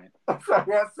gets the point. I'm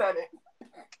sorry, I said it.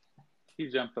 He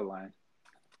jumped the line.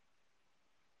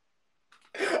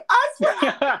 I swear,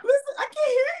 listen, I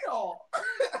can't hear y'all.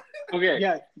 Okay.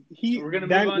 Yeah, we're gonna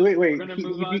move on. Wait. We're gonna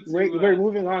move on. We're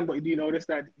moving on. But do you notice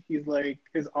that he's like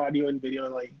his audio and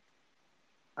video like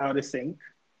out of sync?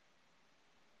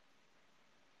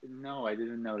 No, I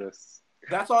didn't notice.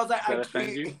 That's all that I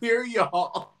can't hear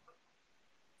y'all.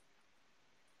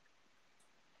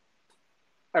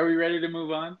 Are we ready to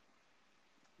move on?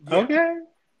 Yeah. Okay.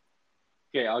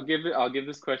 Okay, I'll give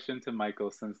this question to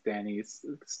Michael since Danny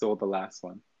stole the last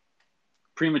one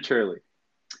prematurely.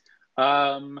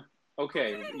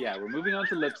 Okay, yeah, we're moving on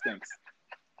to lip syncs.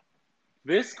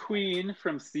 This queen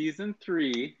from season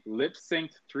 3 lip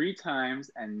synced 3 times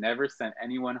and never sent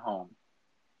anyone home.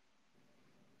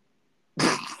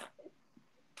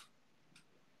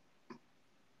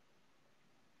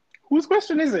 Whose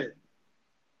question is it?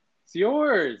 It's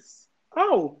yours.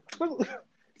 Oh,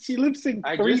 she lip synced 3 times.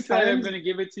 I just said I'm going to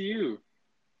give it to you.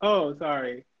 Oh,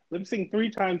 sorry. Lip synced 3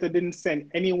 times and didn't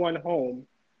send anyone home.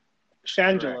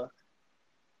 Shangela. Correct.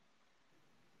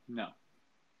 No.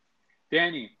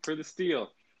 Danny, for the steal.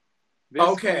 This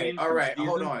okay, all right,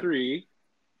 hold on. 3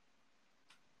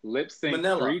 lip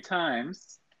synced 3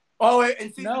 times. Oh, wait,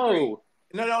 in season 3.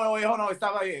 No, wait, hold on,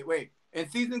 stop. Wait. In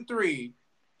season 3,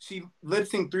 she lip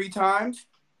synced 3 times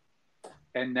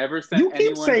and never sent anyone home.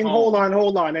 You keep saying hold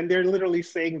on, and they're literally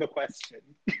saying the question.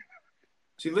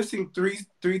 She lip synced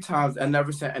three times and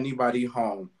never sent anybody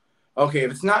home. Okay,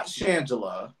 if it's not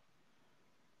Shangela,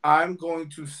 I'm going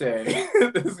to say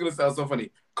this is gonna sound so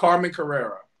funny. Carmen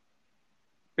Carrera.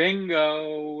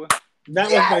 Bingo.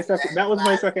 That was my second. That was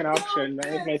my second option.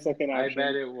 That was my second option.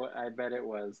 I bet it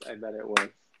was.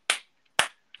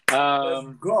 Let's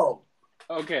go.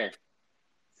 Okay.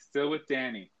 Still with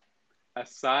Danny.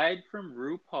 Aside from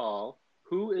RuPaul,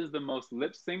 who is the most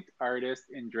lip synced artist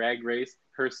in Drag Race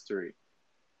history?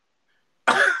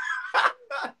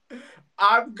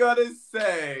 I'm gonna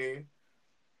say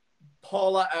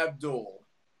Paula Abdul.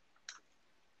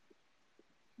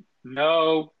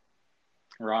 No.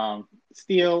 Wrong.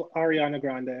 Steal Ariana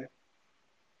Grande.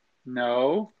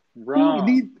 No. Wrong.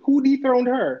 Who dethroned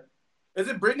her? Is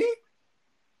it Britney?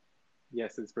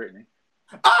 Yes, it's Brittany.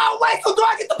 Oh, wait, so do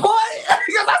I get the point?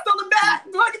 Because I stole it back.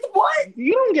 Do I get the point?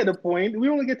 You don't get a point. We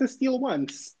only get to steal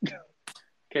once.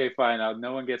 Okay, fine.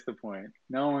 No one gets the point.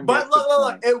 No one But gets the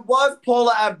look, point. it was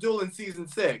Paula Abdul in season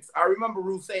 6. I remember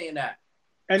Ruth saying that.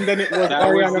 And then it was That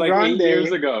Ariana was like Grande. 8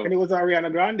 years ago. And it was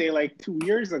Ariana Grande like 2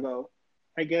 years ago.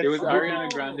 I guess. It was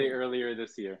Ariana Grande earlier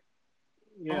this year.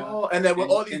 Yeah. Oh, and then with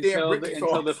all these damn Britney songs.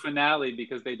 Until the finale,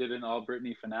 because they did an all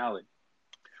Britney finale.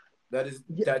 That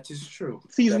is true.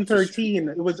 Season 13,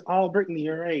 it was all Britney,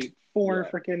 you're right. 4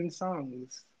 freaking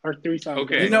songs. Or 3 songs.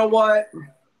 Okay. You know what?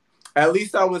 At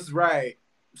least I was right.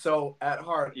 So at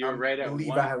heart, you're right at one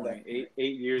point. 8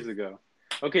 years ago.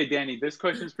 Okay, Danny, this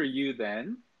question's for you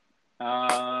then.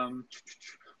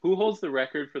 Who holds the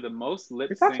record for the most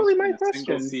lip syncs in a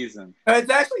single season? It's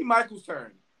actually Michael's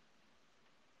turn.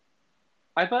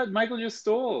 I thought Michael just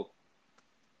stole.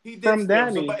 He did from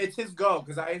Danny. But it's his go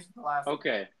because I answered the last one.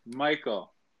 Okay,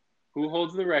 Michael. Who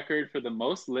holds the record for the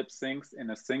most lip syncs in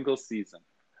a single season?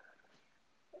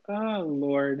 Oh,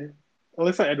 Lord.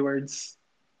 Alyssa Edwards.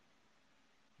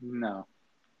 No.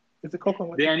 Is it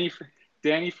Coco? Danny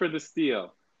for the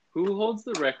steal. Who holds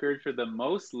the record for the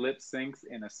most lip syncs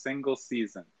in a single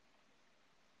season?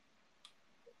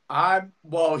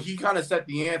 Well, he kind of set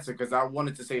the answer because I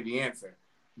wanted to say the answer.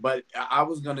 But I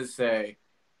was going to say...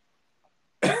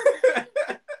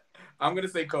 I'm going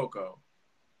to say Coco.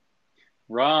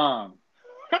 Wrong.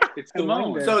 It's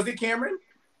Simone. So is it Cameron?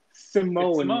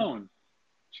 Simone.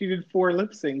 She did 4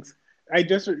 lip syncs. I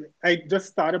just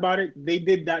thought about it. They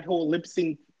did that whole lip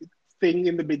sync thing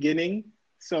in the beginning.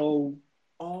 So...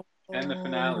 And the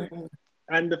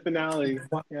finale.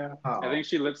 Yeah. I think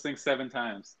she lip synced 7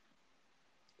 times.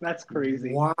 That's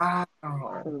crazy. Wow.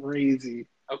 Crazy.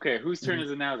 Okay, whose turn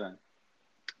is it now then?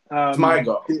 It's my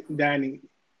go. Danny.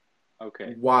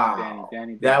 Okay. Wow.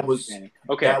 Danny. That was Danny.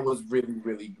 Okay. That was really,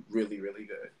 really, really, really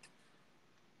good.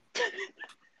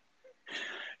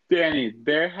 Danny,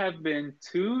 there have been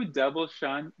 2 double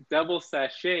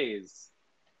sachets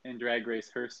in Drag Race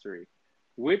history.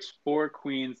 Which 4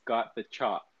 queens got the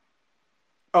chop?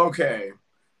 Okay.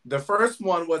 The first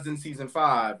one was in season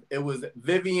 5. It was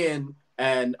Vivian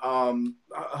and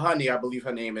Honey, I believe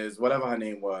her name is, whatever her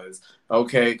name was.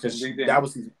 Okay, because that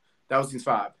was season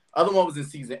 5. Other one was in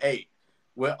season 8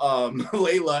 with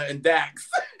Layla and Dax.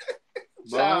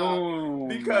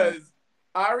 Because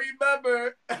I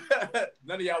remember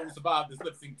none of y'all will survive this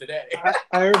lip sync today.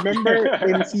 I remember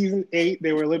in season 8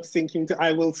 they were lip syncing to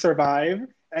 "I Will Survive,"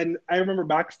 and I remember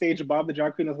backstage Bob the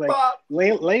drag queen was like,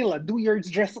 "Layla, do yours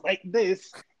dress like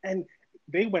this," and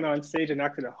they went on stage and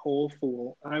acted a whole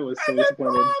fool. I was so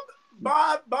disappointed.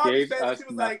 Bob said she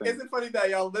was like, "Isn't it funny that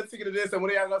y'all lip syncing to this and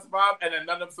one of y'all gonna survive and then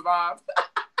none of them survived?"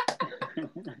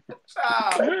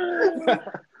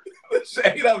 The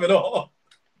shade of it all.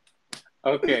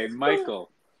 Okay,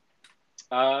 Michael.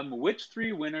 Which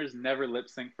 3 winners never lip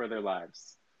sync for their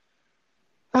lives?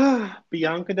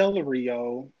 Bianca Del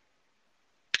Rio,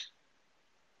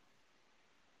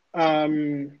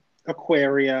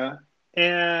 Aquaria,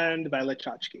 and Violet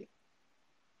Chachki.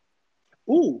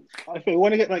 Ooh, if I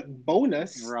want to get like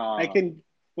bonus, I can.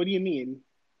 What do you mean?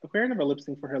 Aquaria never lip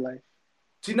synced for her life.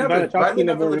 Violet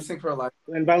never lip synced for her life.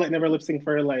 And Violet never lip synced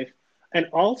for her life. And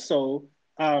also,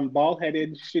 bald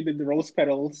headed, she did the rose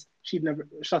petals.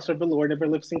 Shastra Velour never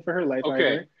lip synced for her life.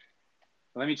 Okay. Either.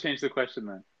 Let me change the question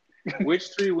then. Which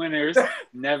 3 winners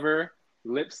never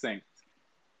lip synced?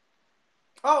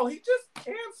 Oh, he just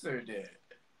answered it.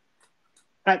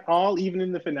 At all, even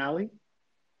in the finale?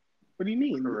 What do you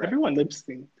mean? Correct. Everyone lip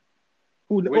synced.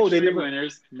 Which 3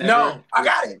 winners never No, I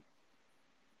got it.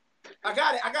 I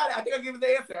got it. I think I gave him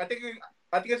the answer. I think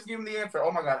I just gave him the answer.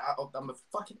 Oh my god, I'm a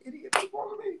fucking idiot. What's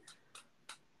wrong with me?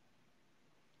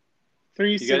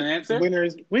 3 you got an answer?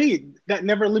 Winners. Wait, that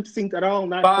never lip synced at all,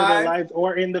 not 5, for their lives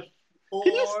or in the. 4,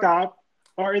 can you stop?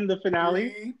 Or in the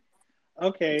finale? 3,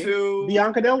 okay. 2,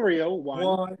 Bianca Del Rio,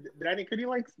 1. Danny, could you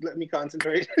let me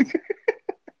concentrate? Can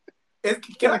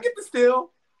I get the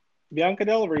steal? Bianca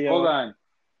Del Rio. Hold on.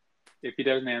 If he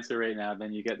doesn't answer right now,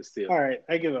 then you get the steal. All right,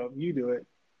 I give up. You do it.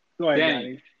 Go ahead,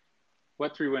 Danny.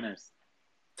 What 3 winners?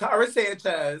 Tara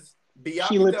Sanchez,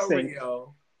 Bianca Del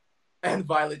Rio, and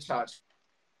Violet Chach.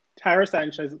 Tara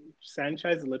Sanchez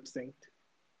lip synced.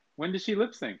 When did she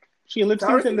lip sync? She lip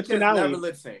synced in the finale. Never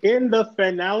lip synced. In the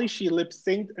finale, she lip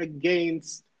synced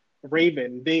against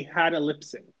Raven. They had a lip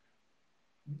sync.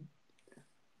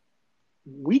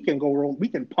 We can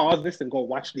pause this and go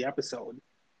watch the episode.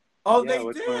 Oh, yeah,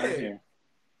 they did.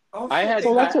 Oh, I had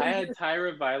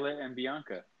Tyra, Violet, and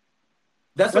Bianca.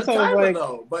 That's what Tyra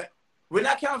though, but we're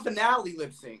not counting finale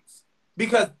lip syncs.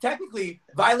 Because technically,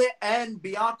 Violet and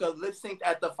Bianca lip synced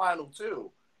at the final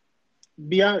two.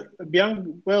 Bianca,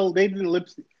 well, they didn't lip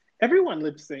sync. Everyone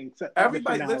lip syncs at the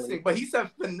Everybody lip finale. synced, but he said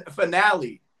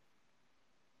finale.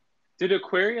 Did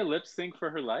Aquaria lip sync for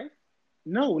her life?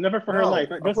 No, never for her No, life.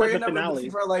 Just at Aquaria the never lip finale.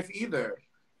 synced for her life either. Okay,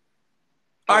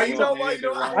 All right, you well, know maybe what? You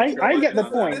know they're what? wrong. You know I what? get the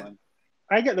on that point. one.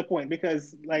 I get the point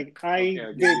because like I Okay,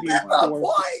 I'll give gave you you the That's not a four.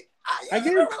 point. I You gave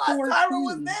didn't realize 4 Tyra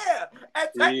was clues. there. And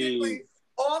Jeez. technically,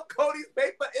 on Cody's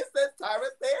paper, it says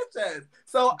Tyra Sanchez.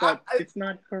 So But it's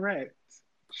not correct.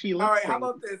 She lip all right, synced. how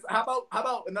about this? How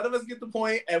about none of us get the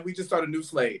point and we just start a new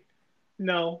slate?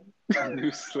 No.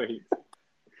 New slate.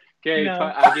 Okay,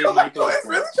 No. I gave Michael the It's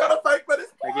really point. trying to fight for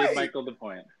this point. I gave Michael the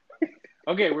point.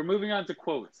 Okay, we're moving on to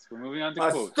quotes.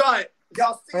 A stunt.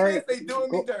 Y'all see All this? right, They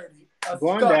doing me dirty. A Go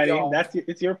on, stunt, Daddy. y'all.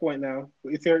 It's your point now.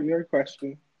 It's your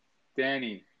question.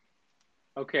 Danny.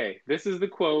 Okay, this is the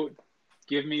quote.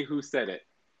 Give me who said it.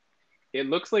 It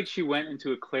looks like she went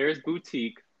into a Claire's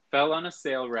boutique, fell on a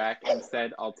sale rack, and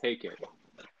said, "I'll take it."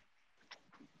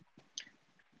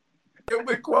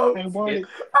 Stupid quote. I want it.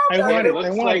 I'm I not want It it. gonna- looks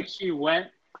I want like it. she went.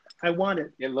 I want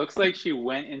it. It looks like she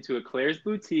went into a Claire's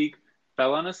boutique,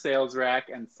 fell on a sales rack,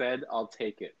 and said, "I'll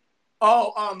take it."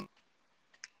 Oh,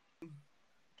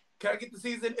 can I get the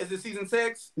season? Is it season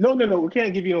 6? No. We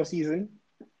can't give you no season.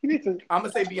 You need to. I'm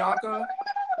gonna say Bianca.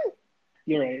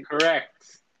 You're right.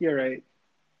 Correct. You're right.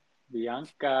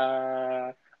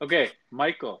 Bianca. Okay,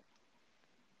 Michael.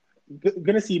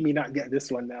 Gonna see me not get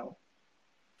this one now.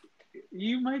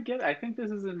 You might get. I think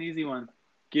this is an easy one.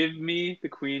 Give me the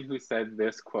queen who said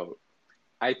this quote.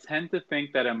 I tend to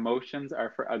think that emotions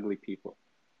are for ugly people.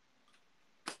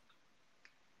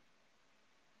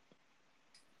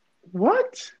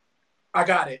 What? I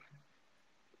got it.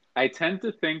 I tend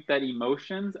to think that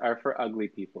emotions are for ugly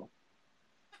people.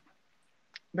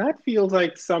 That feels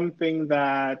like something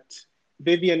that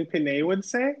Vivian Pinay would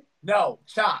say. No,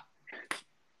 chop.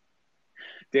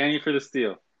 Danny for the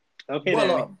steal. Okay, Danny.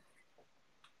 Willem.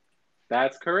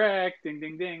 That's correct. Ding,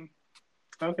 ding, ding.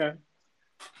 Okay.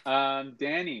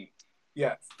 Danny,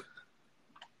 Yes.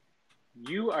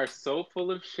 you are so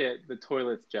full of shit, the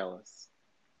toilet's jealous.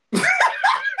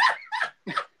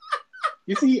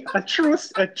 You see, a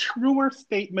truer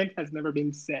statement has never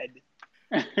been said.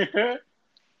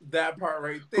 That part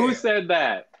right there. Who said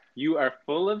that? You are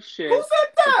full of shit, Who said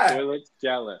that? the toilet's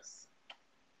jealous.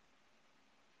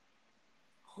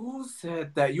 Who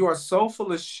said that? You are so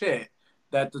full of shit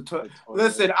that the toilet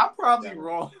Listen, I'm probably jealous.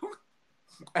 wrong.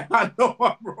 And I know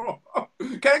I'm wrong.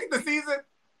 Can I get the season?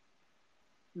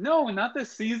 No, not the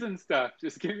season stuff.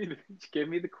 Just give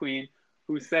me the queen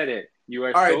who said it. You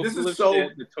are All right, so this full is of so-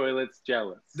 shit, the toilet's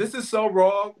jealous. This is so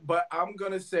wrong, but I'm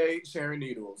gonna say Sharon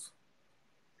Needles.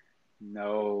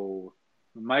 No.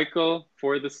 Michael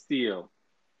for the steal.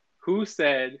 Who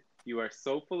said you are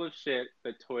so full of shit,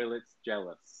 the toilet's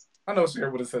jealous? I know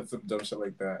Sharon would have said some dumb shit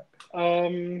like that.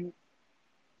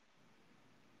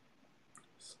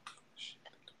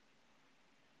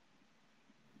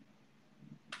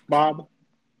 Bob.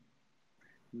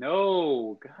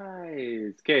 No,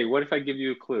 guys. Okay, what if I give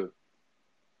you a clue?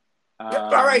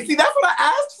 All right, see, that's what I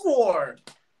asked for.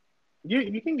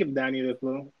 You can give Danny the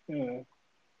clue. Yeah.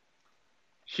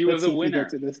 She Let's was see a if he winner.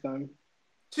 gets it this time.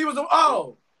 She was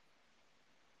oh.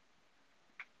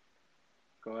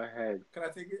 Go ahead. Can I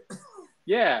take it?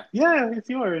 Yeah. Yeah, it's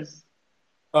yours.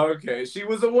 Okay, she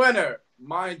was a winner,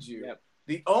 mind you. Yep.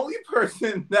 The only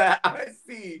person that I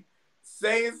see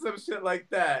saying some shit like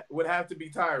that would have to be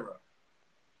Tyra.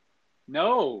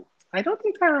 No. I don't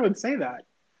think Tyra would say that.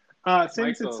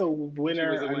 Since Michael, it's a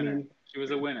winner, she was a winner. I mean, She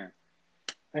was a winner.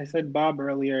 I said Bob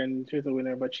earlier, and she was a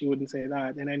winner, but she wouldn't say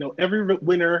that. And I know every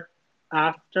winner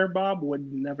after Bob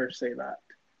would never say that.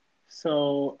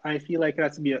 So I feel like it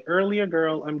has to be an earlier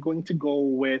girl. I'm going to go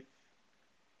with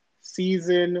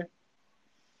season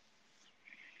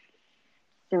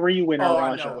 3 winner, Oh,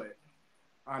 Raja.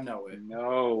 I know it.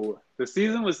 No. The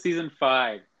season was season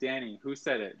 5. Danny, who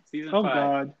said it? Season Oh 5.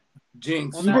 God.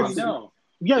 Jinx. Well, now you Swanson. know.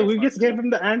 Yeah, we Swanson. just gave him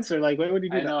the answer. Like, why would you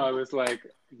do I that? know. I was like,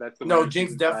 that's the No, winner of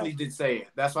Jinx season definitely did say it.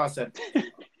 That's why I said. 5.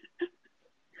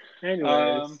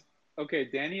 Anyways, Okay,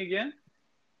 Danny again?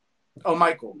 Oh,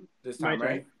 Michael this my time, turn.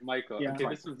 right? Michael. Yeah. Okay,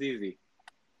 this one's easy.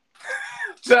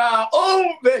 Child.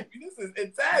 Oh, baby, this is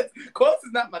intense. Quotes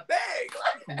is not my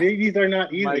thing. These are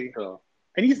not easy. Michael.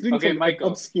 And he's doing Okay, some Michael.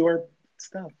 obscure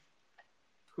stuff.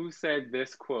 Who said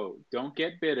this quote? Don't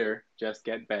get bitter, just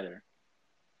get better.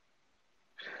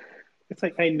 It's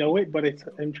like I know it, but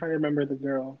I'm trying to remember the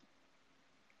girl.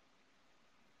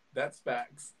 That's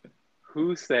facts.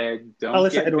 Who said don't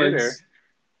Alyssa get Edwards. bitter?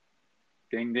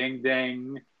 Ding, ding,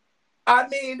 ding. I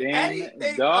mean, Ding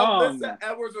anything dong. Alyssa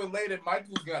Edwards related,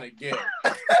 Michael's gonna get.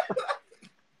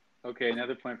 Okay,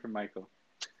 another point for Michael.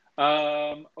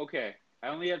 Okay, I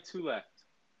only have 2 left.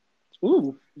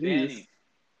 Ooh, Danny, geez.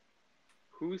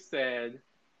 who said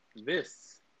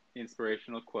this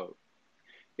inspirational quote?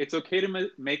 It's okay to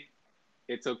make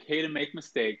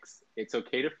mistakes. It's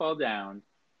okay to fall down.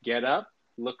 Get up,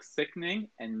 look sickening,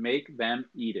 and make them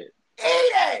eat it.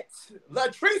 Eat it!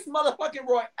 Latrice motherfucking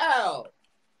Royale.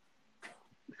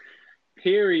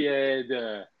 Period.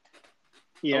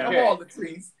 Yeah, Come Okay. on,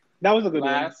 Latrice. that was a good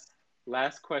one.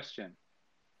 Last question.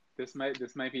 This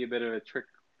might be a bit of a trick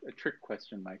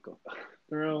question, Michael.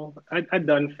 Girl, I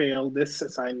done failed this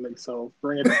assignment, so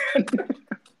bring it on.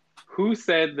 Who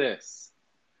said this?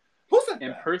 Who said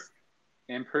that?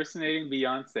 Impersonating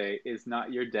Beyonce is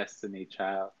not your destiny,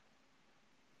 child.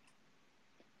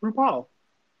 RuPaul.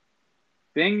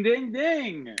 Ding, ding,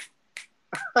 ding.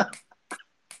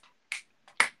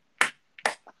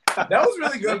 That was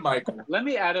really good, Michael. Let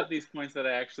me add up these points that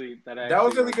That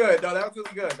was really good. No, that was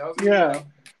really good. That was really Yeah. good.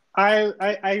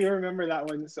 I remember that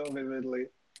one so vividly.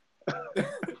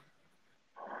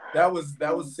 That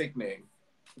was sickening.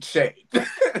 Shade.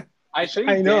 I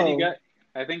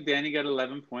think Danny got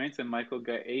 11 points and Michael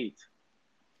got 8.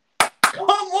 Come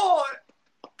on.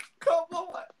 Come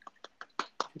on.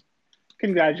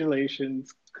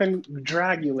 Congratulations.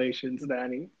 Congratulations,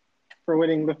 Danny, for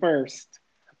winning the first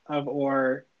of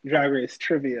our Drag Race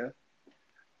trivia.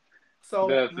 So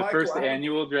The Michael, first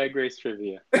annual Drag Race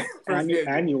trivia.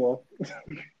 Annual.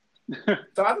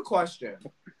 So I have a question.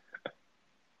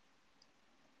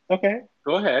 Okay.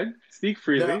 Go ahead. Speak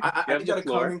freely. No, I need you to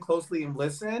come in closely and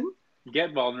listen.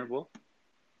 Get vulnerable.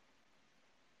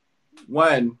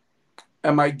 When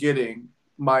am I getting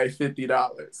my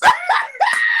 $50?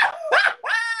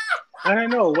 I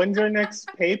don't know. When's our next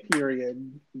pay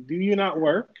period? Do you not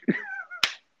work?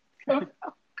 Who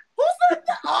said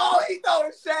that? Oh, he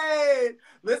throwing shade.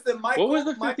 Listen, Michael. What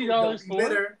was the $50 for?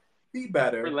 Bitter, be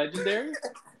better. For Legendary?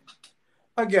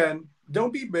 Again,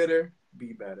 don't be bitter.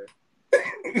 Be better.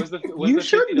 You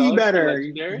should be better.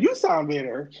 Legendary? You sound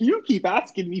bitter. You keep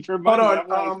asking me for money.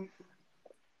 Hold on.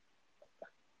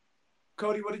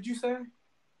 Cody, what did you say?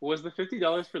 Was the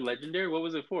 $50 for Legendary? What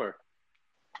was it for?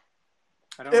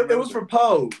 It was for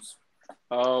Pose.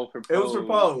 Oh, for Pose. It was for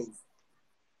Pose.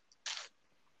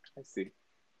 I see.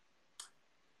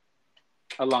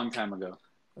 A long time ago.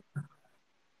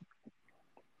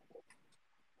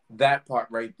 That part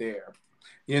right there.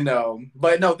 You know,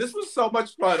 but no, this was so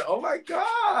much fun. Oh my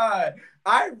God.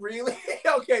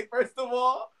 Okay, first of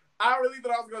all, I really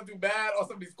thought I was going to do bad on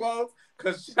some of these quotes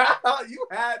because you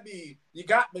had me. You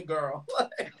got me, girl.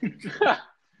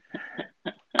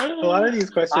 A lot of these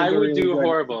questions I would really do good.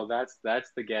 horrible. That's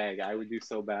the gag. I would do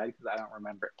so bad because I don't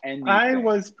remember anything. I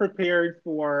was prepared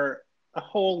for a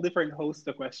whole different host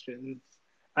of questions.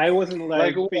 I wasn't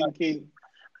thinking,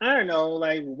 I don't know,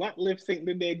 like what lip sync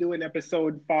did they do in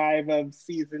episode 5 of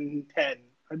season 10?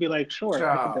 I'd be like, sure,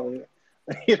 I can tell you.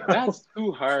 You know? That's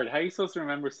too hard. How are you supposed to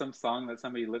remember some song that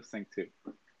somebody lip synced to?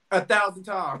 1,000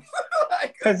 times.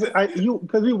 Because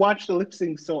we watch the lip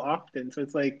sync so often, so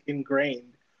it's like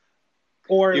ingrained.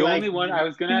 Or the like, only one I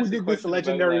was going to ask who did this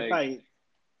legendary fight?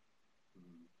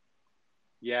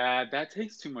 Yeah, that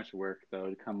takes too much work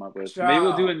though to come up with. Maybe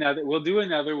we'll do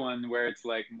another one where it's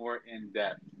like more in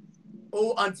depth.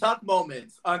 Oh, untucked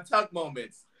moments.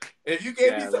 If you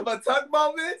gave me some untucked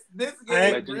moments, this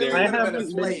game really would have been a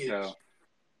slayage.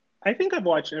 I think I've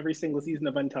watched every single season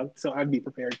of Untucked, so I'd be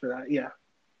prepared for that. Yeah.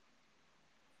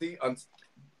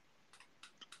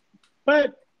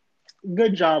 But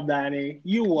good job, Danny.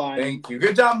 You won. Thank you.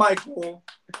 Good job, Michael.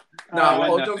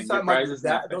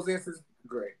 Those answers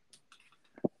great.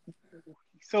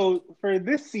 So for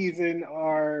this season,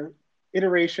 our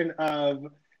iteration of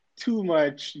Too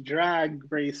Much Drag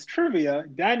Race Trivia,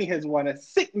 Danny has won a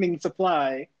sickening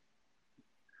supply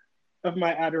of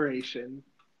my adoration.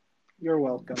 You're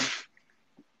welcome.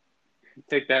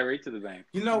 Take that right to the bank.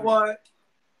 You know what?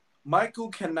 Michael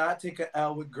cannot take an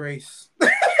L with grace.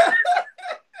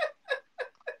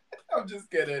 I'm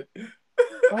just kidding.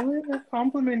 Oh, you're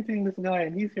complimenting this guy,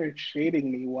 and he's here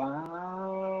shading me.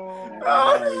 Wow.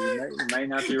 You might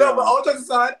not be wrong. No, but all jokes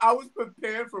aside, I was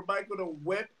prepared for Michael to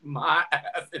whip my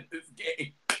ass in this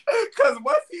game. Because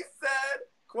once he said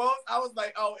quotes, I was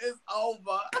like, oh, it's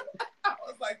over. I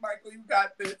was like, Michael, you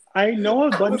got this. I know a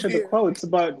bunch of the quotes,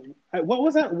 but what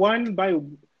was that one by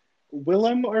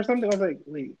Willem or something? I was like,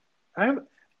 wait, I'm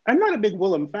not a big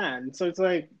Willem fan. So it's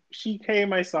like, she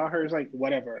came, I saw her, it's like,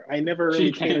 whatever. I never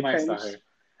really paid attention.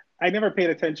 I never paid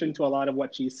attention to a lot of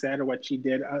what she said or what she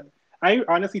did. I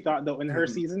honestly thought though in her Mhm.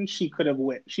 season she could have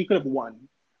won. She could have won.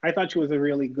 I thought she was a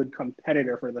really good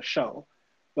competitor for the show,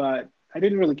 but I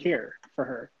didn't really care for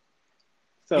her.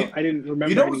 So You, I didn't you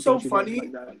remember know what's anything so she did like funny?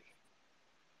 that.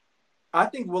 I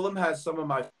think Willem has some of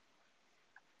my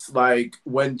like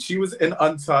when she was in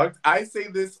Untucked. I say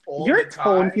this all the Your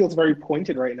tone time. feels very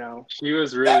pointed right now. She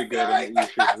was really That's the good in right it. thing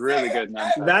She was to really say. good in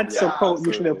Untucked. That's a Yeah, quote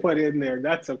you should have absolutely. put in there.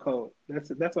 That's a quote.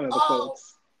 That's one of the Oh,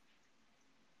 quotes.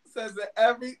 says that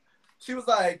every. She was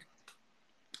like,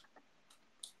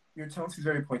 "Your tone seems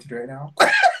very pointed right now."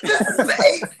 Just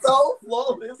say so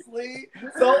flawlessly,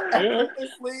 so Yeah,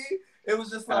 effortlessly. It was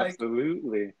just like,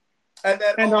 absolutely. and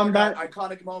then And oh my on god, that,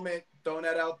 iconic moment. Throwing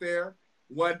that out there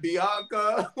when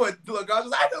Bianca, when look, I was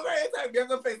just, I know every time give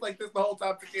her face like this the whole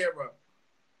time to camera.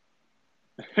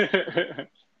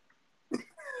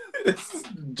 It's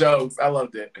jokes. I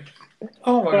loved it.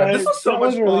 Oh my god, this but was so that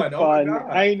was much really fun. Oh my fun. god.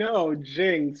 I know,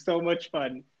 Jing, so much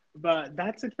fun. But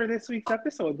that's it for this week's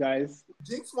episode, guys.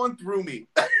 Jinx one through me.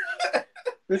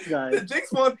 This guy,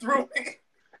 Jinx one through me.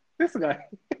 this guy.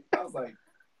 I was like,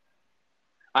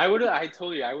 I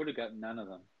told you, I would have got none of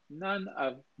them. None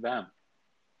of them.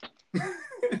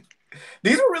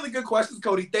 these were really good questions,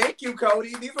 Cody. Thank you,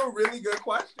 Cody. These were really good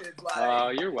questions. Oh,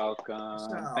 Like, you're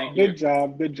welcome. Thank Good you.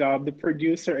 job, good job. The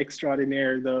producer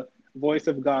extraordinaire, the voice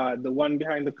of God, the one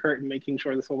behind the curtain, making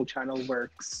sure this whole channel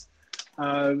works.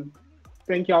 Um,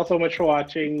 Thank you all so much for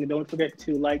watching. Don't forget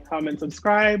to like, comment,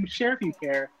 subscribe, share if you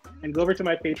care, and go over to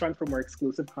my Patreon for more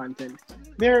exclusive content.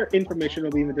 Their information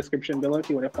will be in the description below if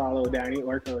you want to follow Danny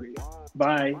or Cody.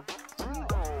 Bye.